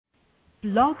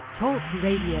Blog Talk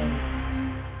Radio.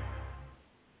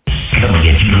 Coming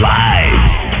at you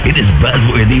live. It is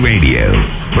Buzzworthy Radio,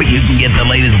 where you can get the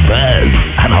latest buzz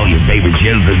on all your favorite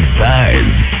shows and stars.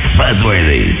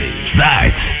 Buzzworthy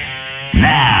starts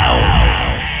now.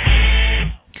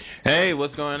 Hey,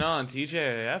 what's going on?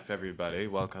 TJAF, everybody.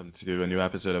 Welcome to a new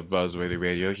episode of Buzzworthy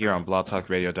Radio here on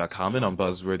blogtalkradio.com and on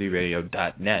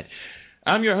buzzworthyradio.net.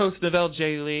 I'm your host, Novell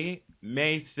J. Lee.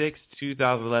 May 6,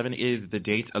 2011 is the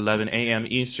date, 11 a.m.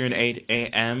 Eastern, 8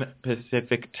 a.m.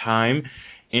 Pacific time.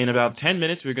 In about 10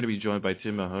 minutes, we're going to be joined by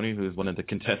Tim Mahoney, who is one of the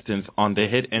contestants on the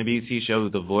hit NBC show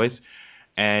The Voice,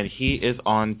 and he is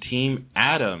on Team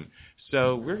Adam.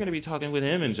 So we're going to be talking with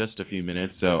him in just a few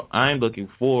minutes, so I'm looking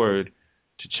forward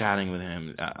to chatting with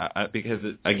him because,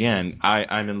 again,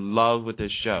 I'm in love with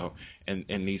this show and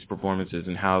these performances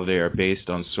and how they are based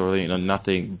on solely on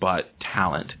nothing but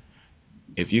talent.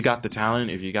 If you got the talent,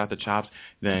 if you got the chops,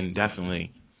 then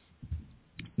definitely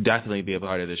be a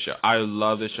part of this show. I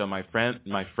love this show. My friends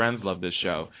love this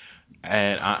show,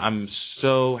 and I'm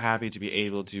so happy to be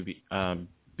able to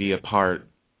be a part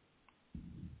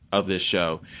of this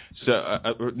show. So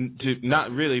to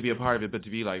not really be a part of it, but to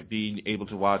be like being able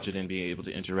to watch it and be able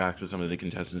to interact with some of the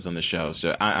contestants on the show.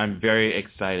 So I'm very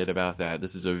excited about that.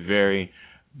 This is a very,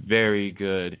 very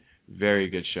good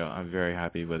show. I'm very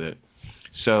happy with it.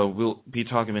 So we'll be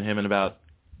talking with him in about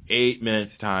 8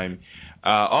 minutes' time.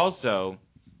 Also,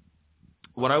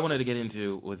 what I wanted to get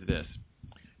into was this,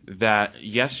 that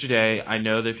yesterday I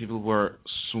know that people were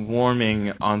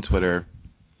swarming on Twitter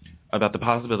about the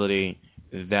possibility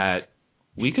that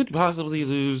we could possibly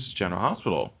lose General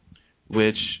Hospital,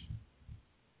 which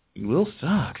will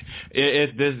suck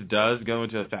if this does go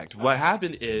into effect. What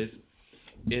happened is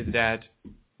that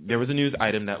there was a news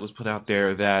item that was put out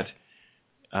there that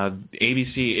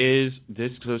ABC is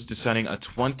this close to signing a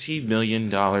 $20 million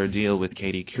deal with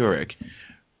Katie Couric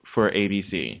for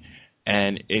ABC,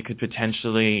 and it could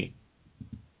potentially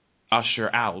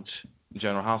usher out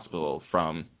General Hospital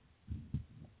from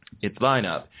its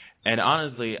lineup. And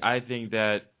honestly, I think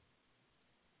that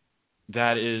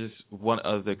is one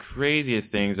of the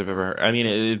craziest things I've ever heard. I mean,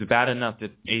 it is bad enough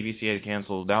that ABC had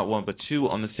canceled not one but two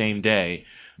on the same day,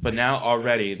 but now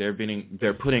already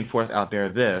they're putting forth out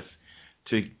there this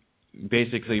to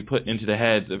basically put into the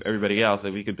heads of everybody else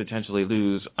that we could potentially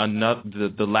lose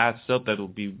the last soap that will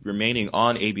be remaining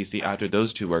on ABC after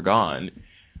those two are gone,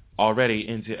 already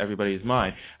into everybody's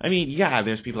mind. I mean, yeah,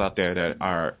 there's people out there that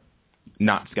are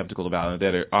not skeptical about it,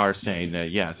 that are saying that,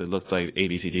 yes, it looks like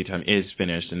ABC Daytime is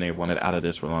finished and they've wanted out of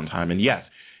this for a long time. And yes,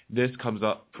 this comes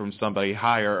up from somebody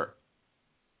higher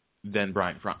than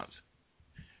Brian Franz.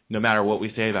 No matter what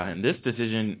we say about him, this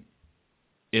decision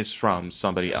is from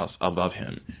somebody else above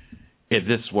him if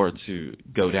this were to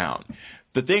go down.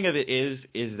 The thing of it is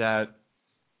that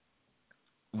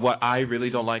what I really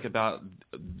don't like about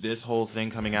this whole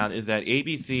thing coming out is that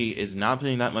ABC is not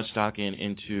putting that much stock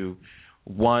into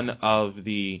one of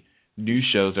the new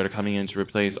shows that are coming in to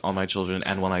replace All My Children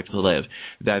and One Life to Live,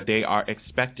 that they are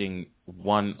expecting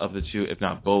one of the two, if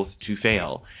not both, to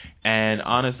fail. And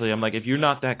honestly, I'm like, if you're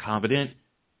not that confident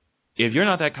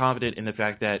in the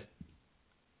fact that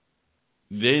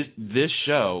this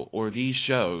show or these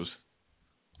shows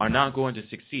are not going to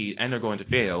succeed and they're going to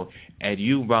fail, and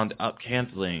you wound up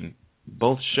canceling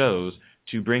both shows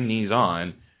to bring these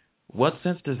on, what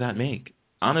sense does that make?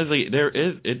 Honestly,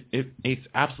 it makes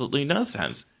absolutely no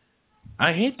sense.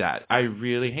 I hate that. I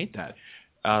really hate that.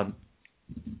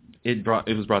 It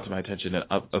was brought to my attention that,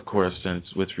 of course, since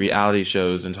with reality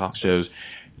shows and talk shows,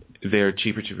 they're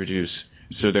cheaper to produce,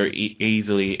 so they're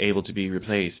easily able to be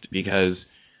replaced, because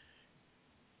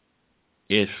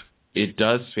if it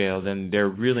does fail, then they're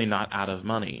really not out of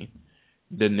money.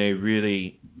 Then they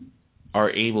really are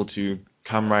able to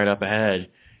come right up ahead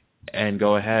and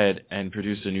go ahead and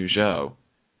produce a new show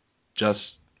just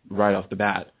right off the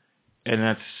bat. And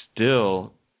that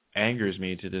still angers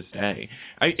me to this day.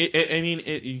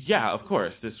 Yeah, of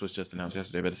course, this was just announced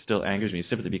yesterday, but it still angers me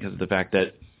simply because of the fact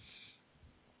that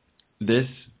this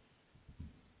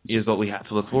is what we have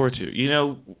to look forward to. You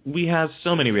know, we have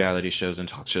so many reality shows and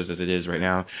talk shows as it is right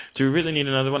now. Do we really need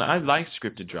another one? I like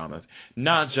scripted dramas,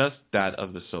 not just that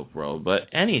of the soap world, but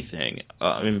anything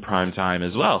in prime time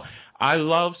as well. I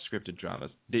love scripted dramas.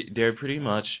 They're pretty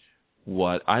much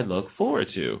what I look forward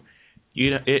to. You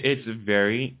know, it's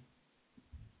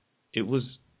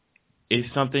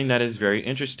something that is very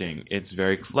interesting. It's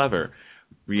very clever.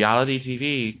 Reality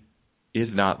TV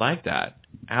is not like that.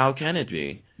 How can it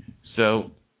be?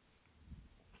 So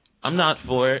I'm not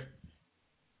for it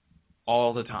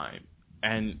all the time.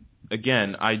 And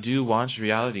again, I do watch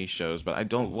reality shows, but I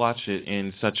don't watch it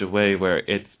in such a way where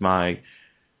it's my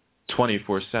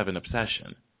 24/7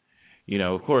 obsession.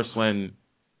 Of course, when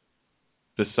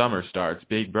the summer starts,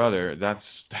 Big Brother, that's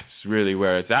really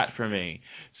where it's at for me.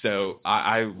 So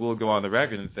I will go on the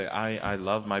record and say I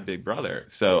love my Big Brother.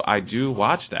 So I do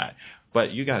watch that.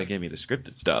 But you got to give me the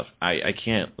scripted stuff. I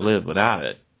can't live without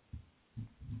it.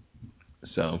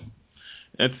 So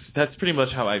that's pretty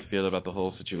much how I feel about the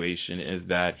whole situation, is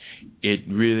that it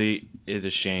really is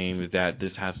a shame that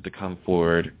this has to come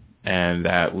forward and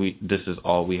that this is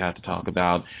all we have to talk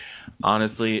about.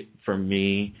 Honestly, for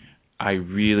me, I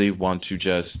really want to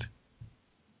just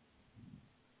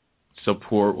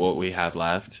support what we have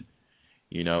left,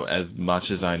 as much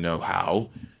as I know how.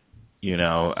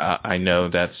 I know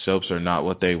that soaps are not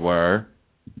what they were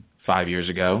 5 years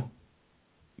ago.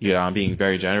 I'm being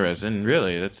very generous, and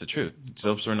really, that's the truth.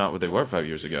 Soaps are not what they were 5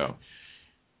 years ago.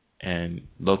 And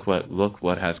look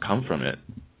what has come from it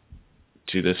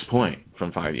to this point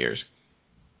from 5 years.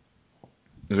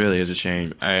 It really is a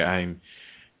shame.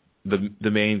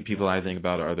 The main people I think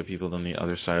about are the people on the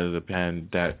other side of the pen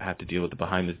that have to deal with the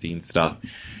behind-the-scenes stuff,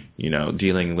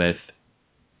 dealing with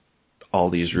all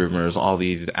these rumors, all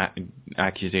these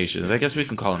accusations. I guess we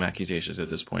can call them accusations at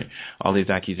this point. All these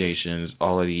accusations,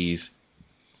 all of these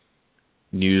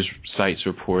news sites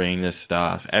reporting this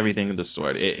stuff, everything of the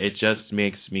sort. It just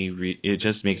makes me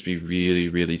really,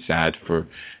 really sad for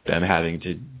them having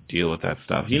to deal with that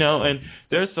stuff. And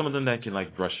there's some of them that can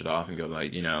brush it off and go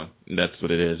that's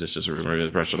what it is. It's just a rumor.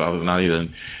 Just brush it off. It's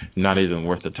not even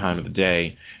worth the time of the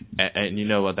day. And you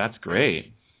know what? That's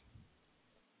great.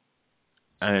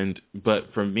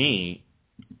 But for me,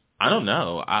 I don't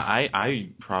know. I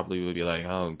probably would be like,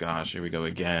 oh gosh, here we go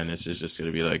again. This is just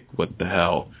going to be what the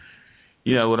hell?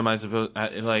 What am I supposed,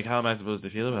 how am I supposed to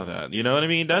feel about that? You know what I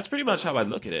mean? That's pretty much how I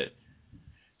look at it.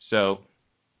 So,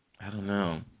 I don't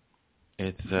know.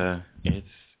 It's a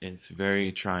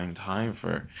very trying time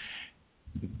for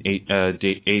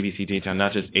ABC daytime,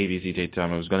 not just ABC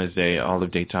daytime. I was going to say all of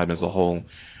daytime as a whole,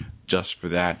 just for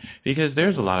that, because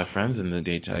there's a lot of friends in the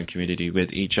daytime community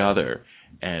with each other,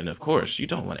 and of course, you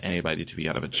don't want anybody to be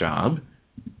out of a job,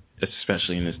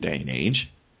 especially in this day and age.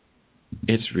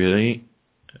 It's really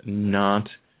not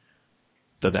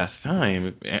the best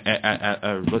time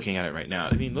looking at it right now.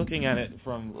 I mean, looking at it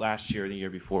from last year or the year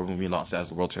before when we lost As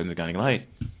the World Turns the Guiding Light,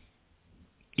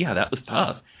 yeah, that was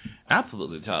tough.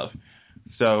 Absolutely tough.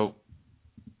 So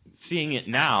seeing it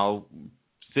now,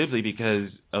 simply because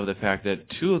of the fact that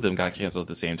two of them got canceled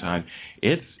at the same time,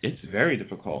 it's very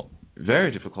difficult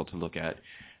to look at.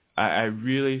 I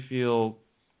really feel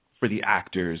for the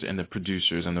actors and the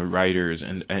producers and the writers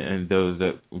and those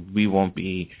that we won't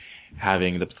be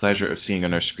having the pleasure of seeing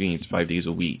on our screens 5 days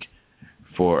a week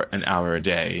for an hour a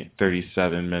day,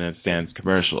 37-minute sans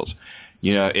commercials.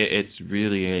 It's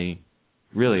really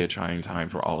a trying time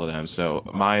for all of them. So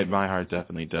my heart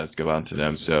definitely does go out to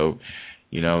them. So,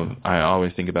 I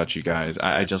always think about you guys.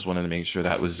 I just wanted to make sure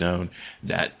that was known,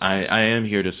 that I am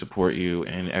here to support you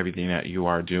and everything that you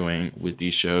are doing with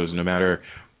these shows, no matter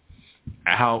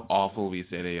how awful we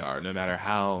say they are, no matter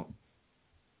how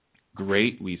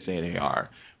great we say they are.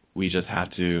 We just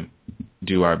have to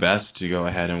do our best to go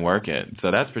ahead and work it. So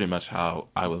that's pretty much how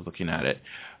I was looking at it.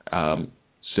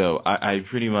 So I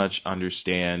pretty much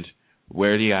understand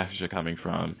where the actors are coming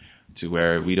from, to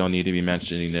where we don't need to be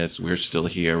mentioning this. We're still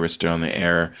here. We're still on the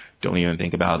air. Don't even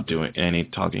think about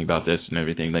talking about this and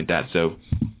everything like that. So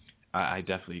I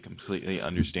definitely completely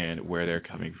understand where they're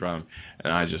coming from,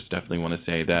 and I just definitely want to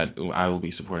say that I will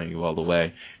be supporting you all the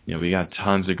way. We got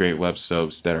tons of great web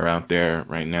soaps that are out there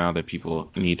right now that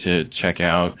people need to check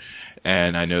out,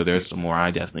 and I know there's some more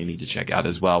I definitely need to check out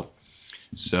as well.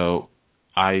 So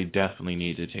I definitely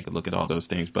need to take a look at all those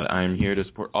things, but I'm here to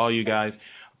support all you guys.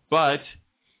 But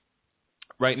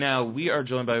right now, we are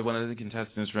joined by one of the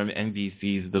contestants from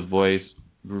NBC's The Voice.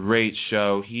 Great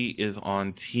show. He is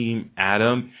on Team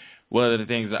Adam. One of the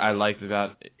things that I liked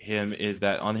about him is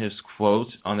that on his quote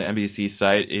on the NBC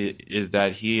site is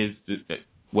that he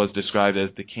was described as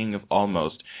the king of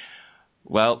almost.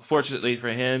 Well, fortunately for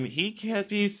him, he can't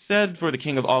be said for the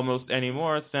king of almost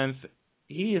anymore, since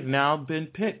he has now been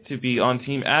picked to be on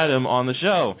Team Adam on the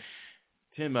show.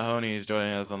 Tim Mahoney is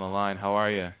joining us on the line. How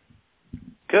are you?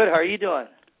 Good. How are you doing?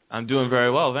 I'm doing very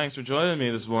well. Thanks for joining me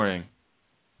this morning.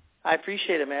 I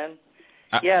appreciate it, man.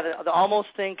 Yeah, the almost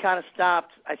thing kind of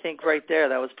stopped, I think, right there.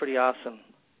 That was pretty awesome.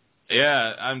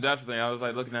 Yeah, I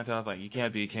was looking at that, I was like, you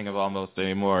can't be king of almost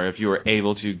anymore. If you were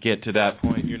able to get to that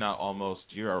point, you're not almost,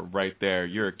 you're right there.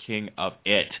 You're a king of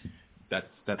it. That's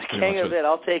king of it.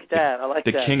 I'll take that. I like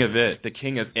that. The king of it. The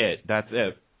king of it. That's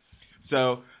it.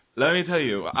 So Let me tell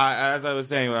you, as I was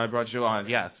saying when I brought you on,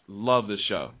 yes, love the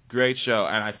show. Great show.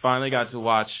 And I finally got to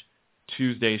watch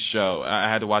Tuesday's show. I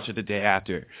had to watch it the day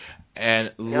after.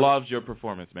 And loved your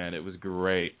performance, man. It was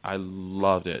great. I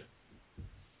loved it.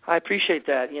 I appreciate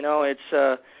that. You know, it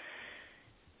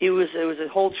was a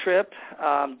whole trip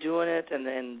doing it, and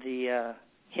then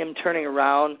him turning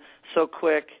around so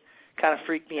quick kind of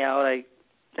freaked me out. I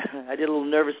did a little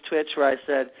nervous twitch where I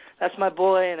said, "That's my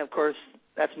boy," and of course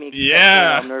that's me.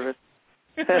 Yeah. I'm nervous.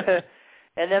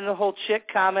 And then the whole chick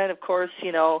comment, of course,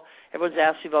 you know, everyone's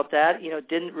asking about that. You know,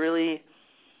 didn't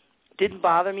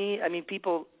bother me. I mean,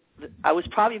 I was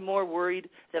probably more worried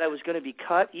that I was going to be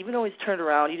cut, even though he's turned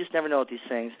around. You just never know with these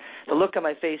things. The look on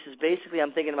my face is basically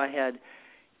I'm thinking in my head,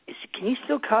 can he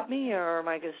still cut me, or am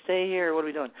I going to stay here, or what are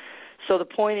we doing? So the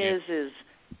point is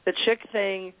the chick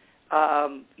thing,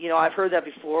 you know, I've heard that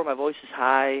before. My voice is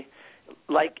high,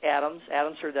 like Adam's.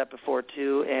 Adam's heard that before,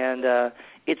 too. And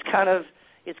it's kind of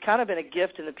been a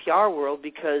gift in the PR world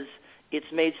because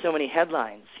it's made so many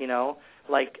headlines, you know,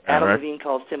 like Adam Levine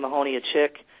calls Tim Mahoney a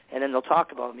chick, and then they'll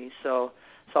talk about me, so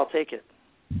I'll take it.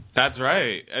 That's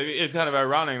right. I mean, it's kind of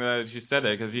ironic that you said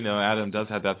that because, you know, Adam does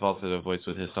have that falsetto voice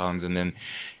with his songs, and then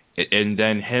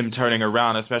him turning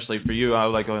around, especially for you, I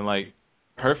was like going like,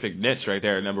 perfect niche right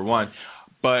there, number one.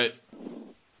 But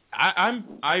I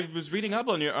was reading up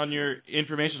on your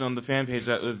information on the fan page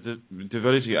that was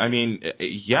devoted to you. I mean,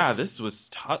 yeah, this was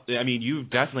tough. I mean, you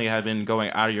definitely had been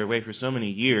going out of your way for so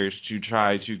many years to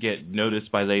try to get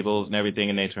noticed by labels and everything,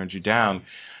 and they turned you down.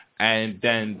 And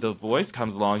then The Voice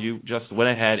comes along. You just went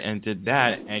ahead and did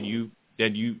that, and you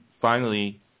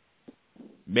finally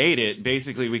made it.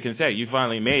 Basically, we can say you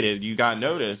finally made it. You got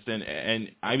noticed, and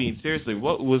I mean, seriously,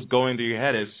 what was going through your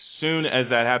head as soon as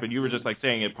that happened? You were just like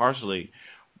saying it partially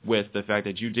with the fact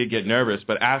that you did get nervous,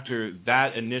 but after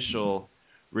that initial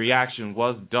reaction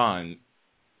was done,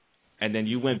 and then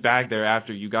you went back there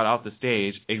after you got off the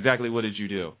stage, exactly what did you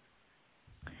do?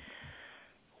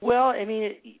 Well, I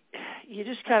mean, you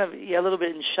just kind of a little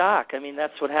bit in shock. I mean,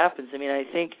 that's what happens. I mean, I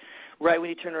think right when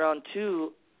you turn around,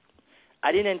 too,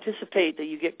 I didn't anticipate that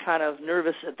you get kind of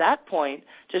nervous at that point,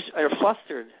 or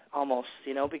flustered almost,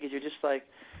 you know, because you're just like,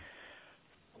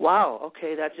 wow,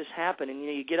 okay, that just happened. And, you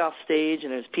know, you get off stage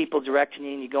and there's people directing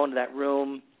you, and you go into that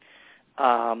room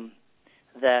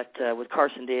with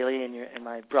Carson Daly and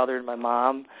my brother and my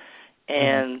mom.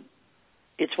 And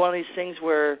it's one of these things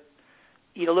where,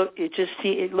 you know,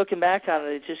 looking back on it,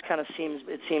 it just kind of seems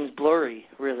blurry,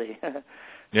 really.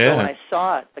 Yeah. So when I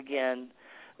saw it again,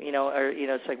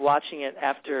 it's like watching it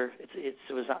after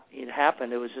it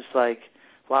happened. It was just like,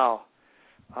 wow.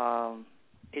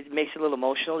 It makes it a little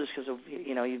emotional just because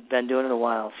you've been doing it a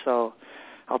while. So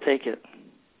I'll take it.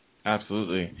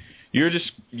 Absolutely.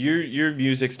 Your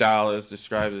music style is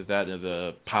described as that of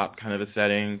a pop kind of a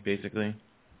setting, basically.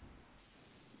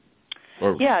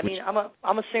 Yeah, I mean,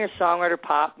 I'm a singer-songwriter,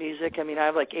 pop music. I mean, I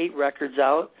have like 8 records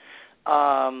out.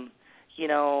 Kind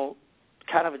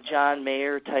of a John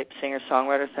Mayer type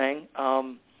singer-songwriter thing.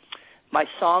 My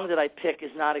song that I pick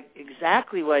is not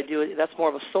exactly what I do. That's more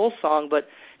of a soul song, but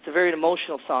it's a very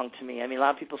emotional song to me. I mean, a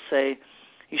lot of people say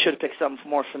you should have picked something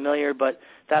more familiar, but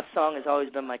that song has always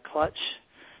been my clutch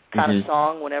kind of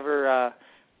song. Whenever I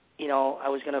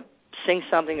was going to sing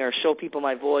something or show people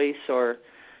my voice, or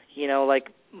like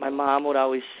my mom would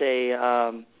always say,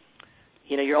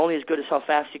 you're only as good as how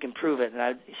fast you can prove it.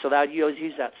 And you always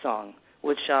use that song,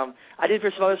 which I did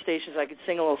for some other stations. I could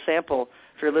sing a little sample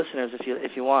for your listeners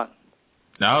if you want.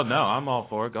 No, I'm all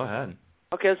for it. Go ahead.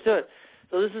 Okay, let's do it.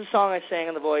 So this is a song I sang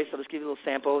on The Voice. I'll just give you a little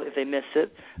sample. If they missed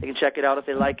it, they can check it out. If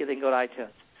they like it, they can go to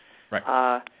iTunes.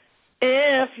 Right.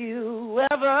 If you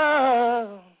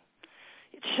ever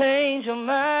change your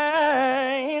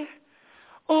mind,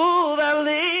 ooh,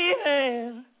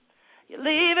 you're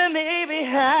leaving me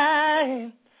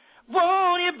behind.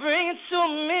 Won't you bring it to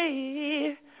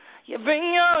me? You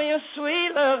bring all your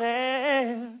sweet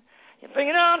loving. You bring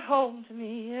it on home to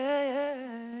me.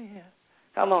 Yeah.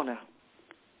 Come on now.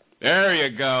 There you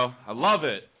go. I love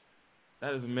it.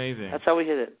 That is amazing. That's how we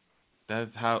hit it. That's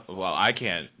how. Well, I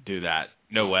can't do that.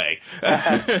 No way.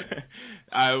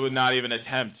 I would not even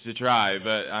attempt to try,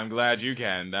 but I'm glad you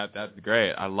can. That's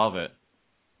great. I love it.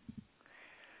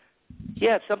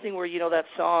 Yeah, it's something where, that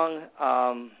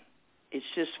song, it's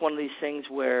just one of these things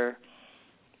where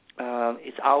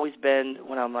it's always been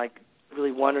when I'm like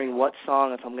really wondering what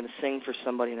song, if I'm going to sing for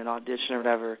somebody in an audition or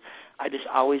whatever, I just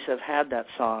always have had that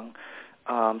song.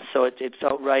 So it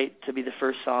felt right to be the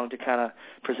first song to kind of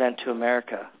present to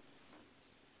America.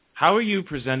 How were you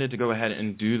presented to go ahead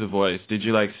and do the voice? Did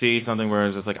you like see something where it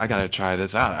was just like, I got to try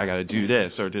this out, I got to do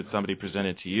this, or did somebody present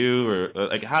it to you, or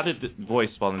like how did the voice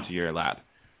fall into your lap?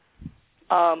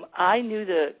 I knew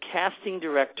the casting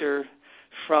director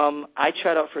I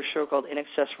tried out for a show called In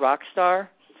Excess Rockstar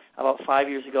about 5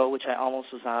 years ago, which I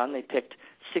almost was on. They picked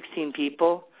 16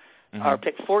 people, or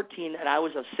picked 14, and I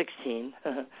was of 16.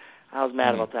 I was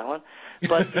mad about that one.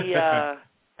 But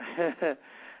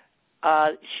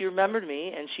she remembered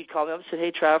me, and she called me up and said,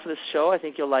 hey, try out for this show. I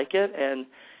think you'll like it. And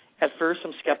at first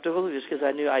I'm skeptical just because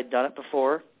I knew I'd done it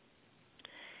before.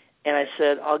 And I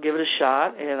said, I'll give it a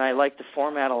shot, and I like the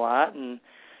format a lot. And,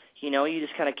 you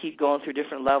just kind of keep going through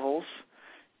different levels.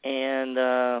 And,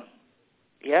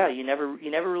 you never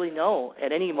really know.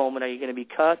 At any moment, are you going to be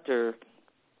cut or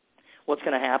what's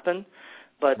going to happen?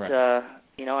 But, right.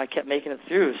 I kept making it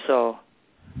through, so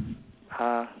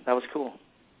that was cool.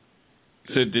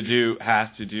 So did you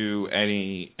have to do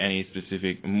any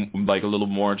specific, like a little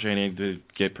more training to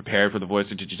get prepared for the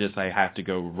voice, or did you just like have to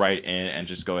go right in and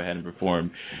just go ahead and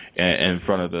perform in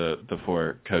front of the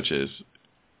 4 coaches?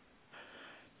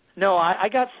 No, I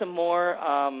got some more,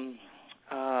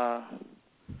 I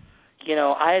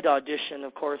had auditioned,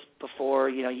 of course, before,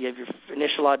 you have your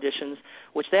initial auditions,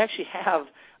 which they actually have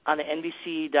on the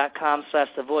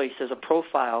NBC.com/The Voice. There's a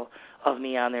profile of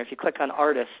me on there. If you click on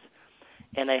artist,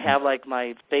 and they have like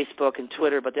my Facebook and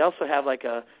Twitter, but they also have like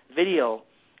a video,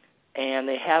 and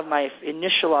they have my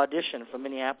initial audition from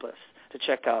Minneapolis to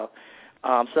check out.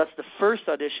 So that's the first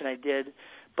audition I did,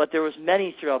 but there was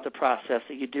many throughout the process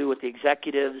that you do with the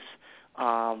executives,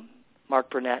 Mark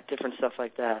Burnett, different stuff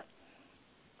like that.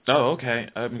 Oh, okay.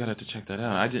 I'm gonna have to check that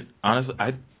out.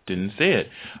 I didn't see it.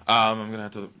 I'm gonna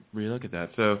have to relook at that.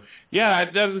 So yeah,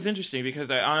 that was interesting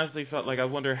because I honestly felt like I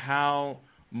wonder how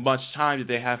much time did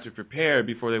they have to prepare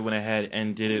before they went ahead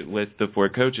and did it with the 4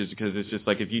 coaches, because it's just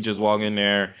like if you just walk in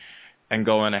there and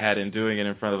going ahead and doing it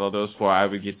in front of all those 4, I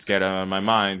would get scared out of my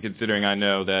mind, considering I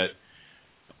know that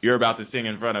you're about to sing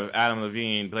in front of Adam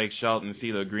Levine, Blake Shelton,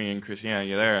 CeeLo Green, Christina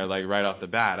Aguilera, like right off the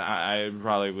bat. I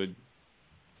probably would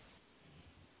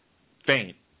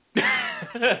faint.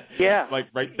 Yeah. Like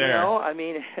right there. I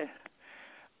mean,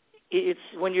 it's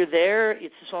when you're there,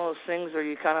 it's just one of those things where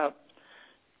you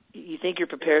think you're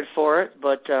prepared for it,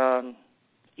 but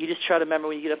you just try to remember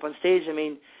when you get up on stage. I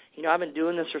mean, I've been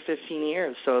doing this for 15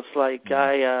 years, so it's like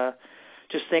I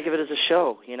just think of it as a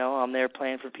show. I'm there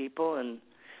playing for people, and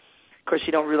of course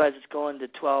you don't realize it's going to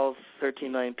 12, 13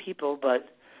 million people, but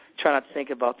try not to think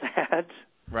about that.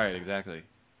 Right, exactly.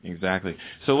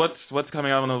 So what's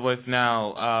coming out on The Voice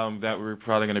now that we're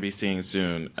probably going to be seeing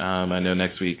soon? I know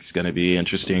next week's going to be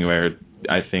interesting, where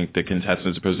I think the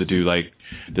contestants are supposed to do like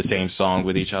the same song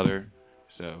with each other.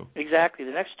 So exactly,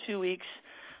 the next 2 weeks.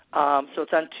 So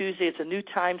it's on Tuesday. It's a new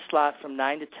time slot from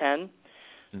 9 to 10,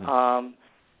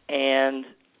 and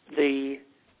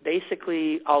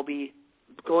basically I'll be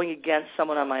going against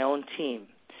someone on my own team,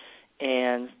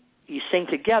 and you sing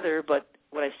together. But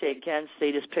when I say against,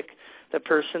 they just pick the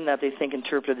person that they think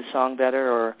interpreted the song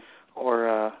better,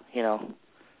 or.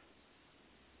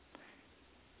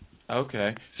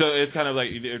 Okay, so it's kind of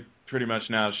like they're pretty much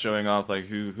now showing off like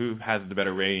who has the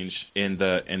better range in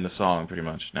the song, pretty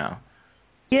much now.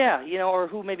 Yeah, or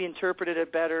who maybe interpreted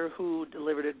it better, who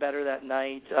delivered it better that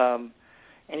night, and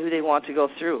who they want to go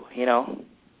through.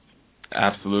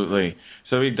 Absolutely.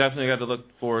 So we definitely got to look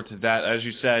forward to that. As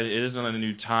you said, it is on a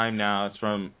new time now. It's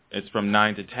from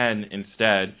 9 to 10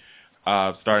 instead.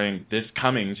 Starting this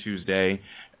coming Tuesday.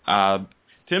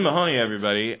 Tim Mahoney,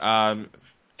 everybody.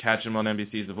 Catch him on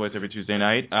NBC's The Voice every Tuesday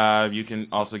night. You can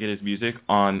also get his music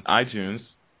on iTunes,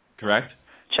 correct?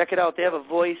 Check it out. They have a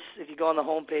Voice. If you go on the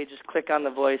homepage, just click on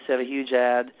The Voice. They have a huge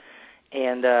ad.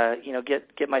 And,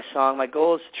 get my song. My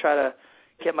goal is to try to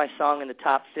get my song in the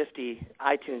top 50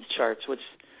 iTunes charts, which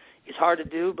is hard to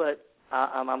do, but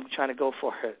I'm trying to go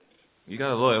for it. You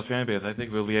got a loyal fan base. I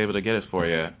think we'll be able to get it for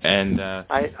you. And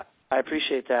I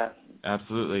appreciate that.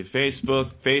 Absolutely.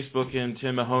 Facebook him,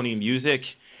 Tim Mahoney Music.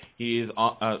 He is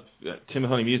on, Tim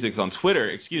Mahoney Music's on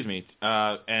Twitter,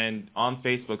 and on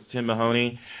Facebook, Tim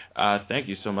Mahoney. Thank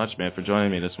you so much, man, for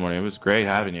joining me this morning. It was great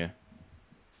having you.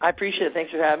 I appreciate it.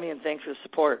 Thanks for having me, and thanks for the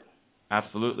support.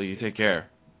 Absolutely. You take care.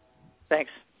 Thanks.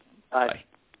 Bye. Bye.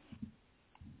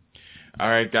 All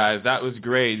right, guys, that was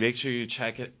great. Make sure you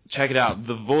check it out.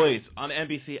 The Voice on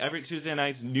NBC every Tuesday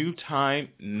night, new time,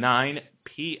 9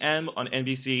 p.m. on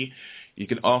NBC. You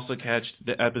can also catch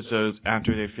the episodes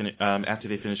after they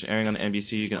finish airing on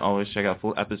NBC. You can always check out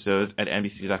full episodes at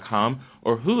NBC.com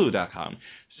or Hulu.com.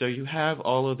 So you have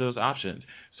all of those options.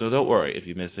 So don't worry. If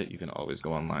you miss it, you can always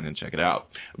go online and check it out.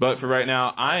 But for right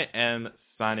now, I am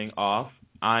signing off.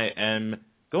 I am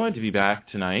going to be back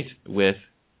tonight with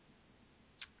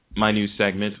my new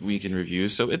segment, Week in Review.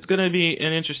 So it's going to be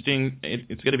an interesting.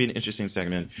 It's going to be an interesting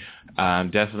segment.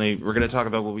 Definitely, we're going to talk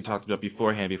about what we talked about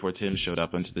beforehand before Tim showed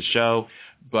up onto the show.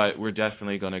 But we're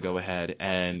definitely going to go ahead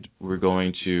and we're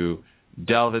going to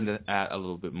delve into that a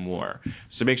little bit more.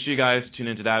 So make sure you guys tune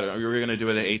into that. We're going to do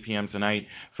it at 8 p.m. tonight.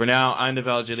 For now, I'm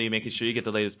Neville J. Lee, making sure you get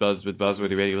the latest buzz with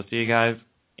Buzzworthy Radio. We'll see you guys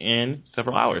in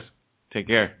several hours. Take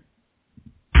care.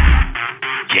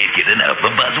 Can't get enough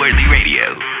of Buzzworthy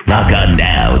Radio. Log on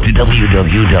now to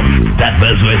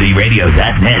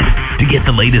www.buzzworthyradio.net to get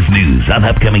the latest news on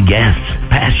upcoming guests,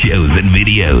 past shows, and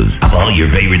videos of all your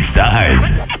favorite stars.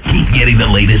 Keep getting the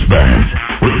latest buzz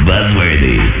with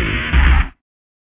Buzzworthy.